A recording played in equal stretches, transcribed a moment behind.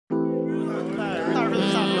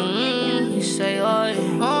me say, oh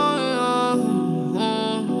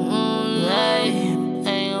yeah,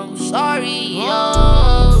 hey, I'm sorry,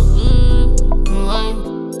 yo.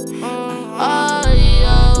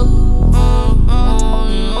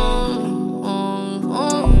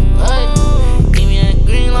 Give me that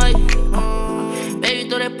green light, baby,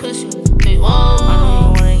 throw that pussy. Hey, whoa, I know you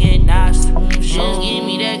wanna get nasty. Just give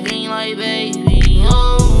me that green light, baby.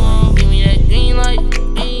 Oh, give me that green light,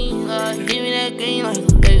 give me that green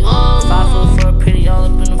light, baby. Oh, 5'4", pretty all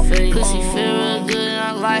up in the face. Pussy feel real good and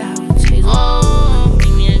I like how it tastes. Oh,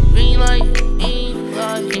 give me that green light,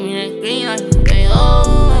 give me that green light, baby.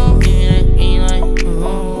 Oh, give me that green light,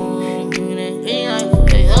 give me that green light,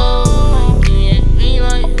 baby. Oh, give me that green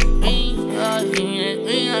light, give me that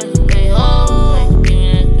green light, baby. Oh, give me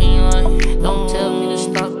that green light. Don't tell me to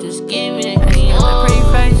stop, just give me that green light. That pretty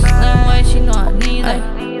face, slim waist, she know I need that.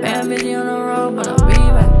 Bad busy on the road, but I'll be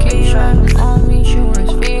back. Keep riding on me, she wanna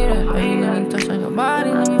speed up. Baby, let me touch on your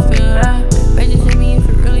body, let me feel that. Bitches hit me if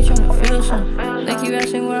you really tryna feel something. They keep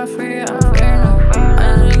asking what I fear, I don't fear no.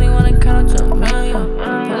 I just really wanna count up to 1,000,000.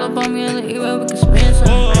 Pull up on me and let you up, we can spend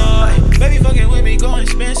some. Baby fucking with me, go and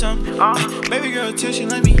spend some. Baby girl, tell she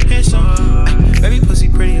let me hit some. Baby pussy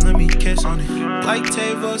pretty, let me kiss on it. Like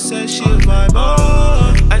Tavo said, she a vibe.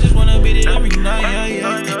 Oh, I just wanna beat it every night. I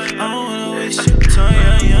don't wanna waste your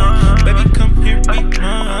time. Baby, come here, be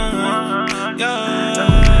mine.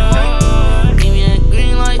 Give me that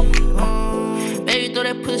green light, baby, throw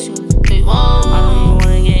that pussy. Hey, whoa, I know you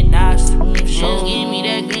wanna get nasty. Just give me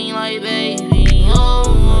that green light, baby.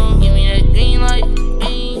 Oh, give me that green light,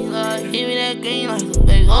 give me that green light,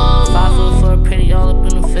 baby. Oh, 5'4", pretty all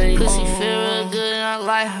up in the face. Pussy feel real good and I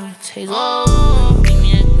like how it tastes. Oh.